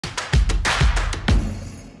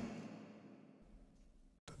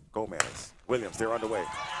Gomez, Williams, they're underway.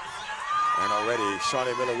 And already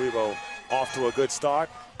Shaunae Miller-Ubio off to a good start.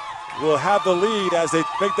 Will have the lead as they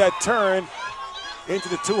make that turn into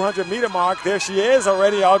the 200-meter mark. There she is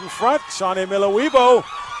already out in front. Shaunae Miller-Ubio.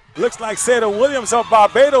 Looks like Sada Williams of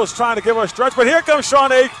Barbados trying to give her a stretch, but here comes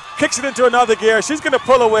Shaunae, kicks it into another gear. She's going to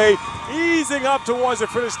pull away, easing up towards the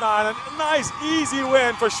finish line. A nice, easy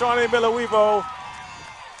win for Shaunae Miller-Ubio.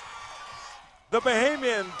 The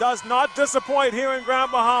Bahamian does not disappoint here in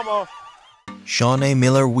Grand Bahama. Shaunae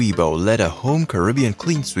Miller-Ubio led a home Caribbean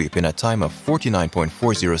clean sweep in a time of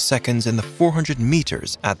 49.40 seconds in the 400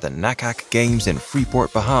 meters at the NACAC Games in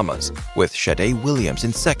Freeport, Bahamas, with Sada Williams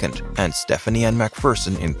in second and Stephenie Ann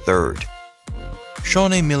McPherson in third.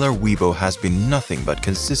 Shaunae Miller-Ubio has been nothing but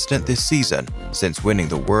consistent this season since winning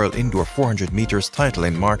the World Indoor 400 meters title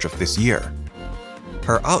in March of this year.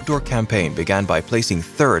 Her outdoor campaign began by placing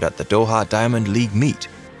third at the Doha Diamond League meet,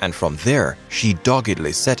 and from there, she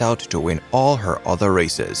doggedly set out to win all her other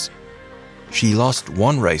races. She lost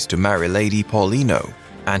one race to Marilady Paulino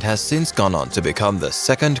and has since gone on to become the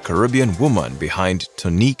second Caribbean woman behind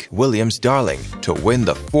Tonique Williams-Darling to win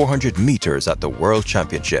the 400 meters at the World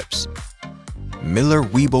Championships.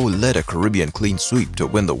 Miller-Ubio led a Caribbean clean sweep to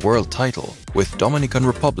win the world title, with Dominican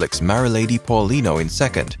Republic's Marilady Paulino in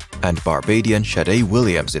second and Barbadian Sada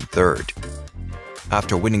Williams in third.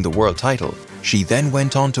 After winning the world title, she then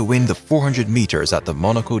went on to win the 400 meters at the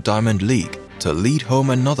Monaco Diamond League to lead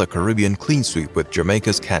home another Caribbean clean sweep with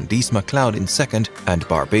Jamaica's Candice McLeod in second and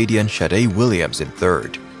Barbadian Sada Williams in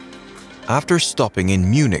third. After stopping in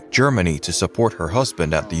Munich, Germany to support her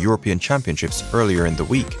husband at the European Championships earlier in the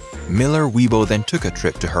week, Miller-Ubio then took a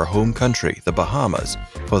trip to her home country, the Bahamas,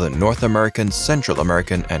 for the North American, Central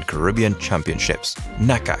American and Caribbean Championships,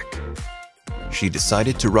 NACAC. She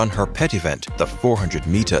decided to run her pet event, the 400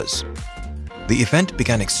 meters. The event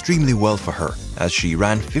began extremely well for her as she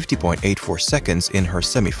ran 50.84 seconds in her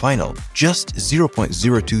semi-final, just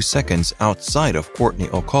 0.02 seconds outside of Courtney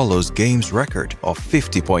Okolo's games record of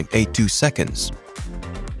 50.82 seconds.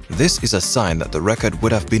 This is a sign that the record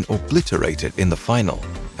would have been obliterated in the final,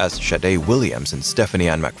 as Sada Williams and Stephenie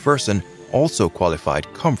Ann McPherson also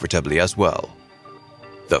qualified comfortably as well.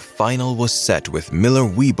 The final was set with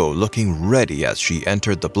Miller-Ubio looking ready as she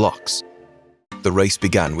entered the blocks. The race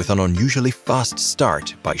began with an unusually fast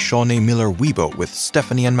start by Shaunae Miller-Ubio, with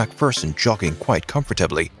Stephenie Ann McPherson jogging quite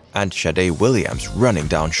comfortably and Sada Williams running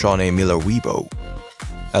down Shaunae Miller-Ubio.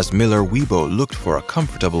 As Miller-Ubio looked for a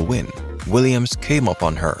comfortable win, Williams came up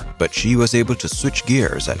on her, but she was able to switch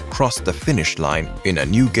gears and cross the finish line in a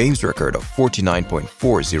new games record of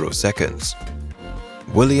 49.40 seconds.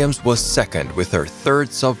 Williams was second with her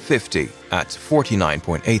third sub-50 at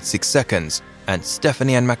 49.86 seconds, and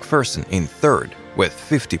Stephenie Ann McPherson in third with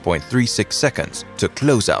 50.36 seconds to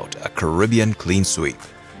close out a Caribbean clean sweep.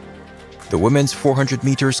 The women's 400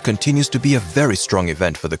 meters continues to be a very strong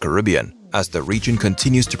event for the Caribbean, as the region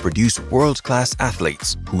continues to produce world-class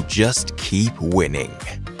athletes who just keep winning.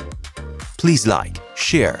 Please like,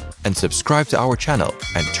 share, and subscribe to our channel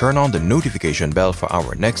and turn on the notification bell for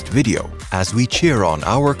our next video as we cheer on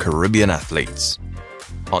our Caribbean athletes.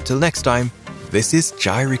 Until next time, this is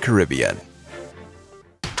J-irie Caribbean.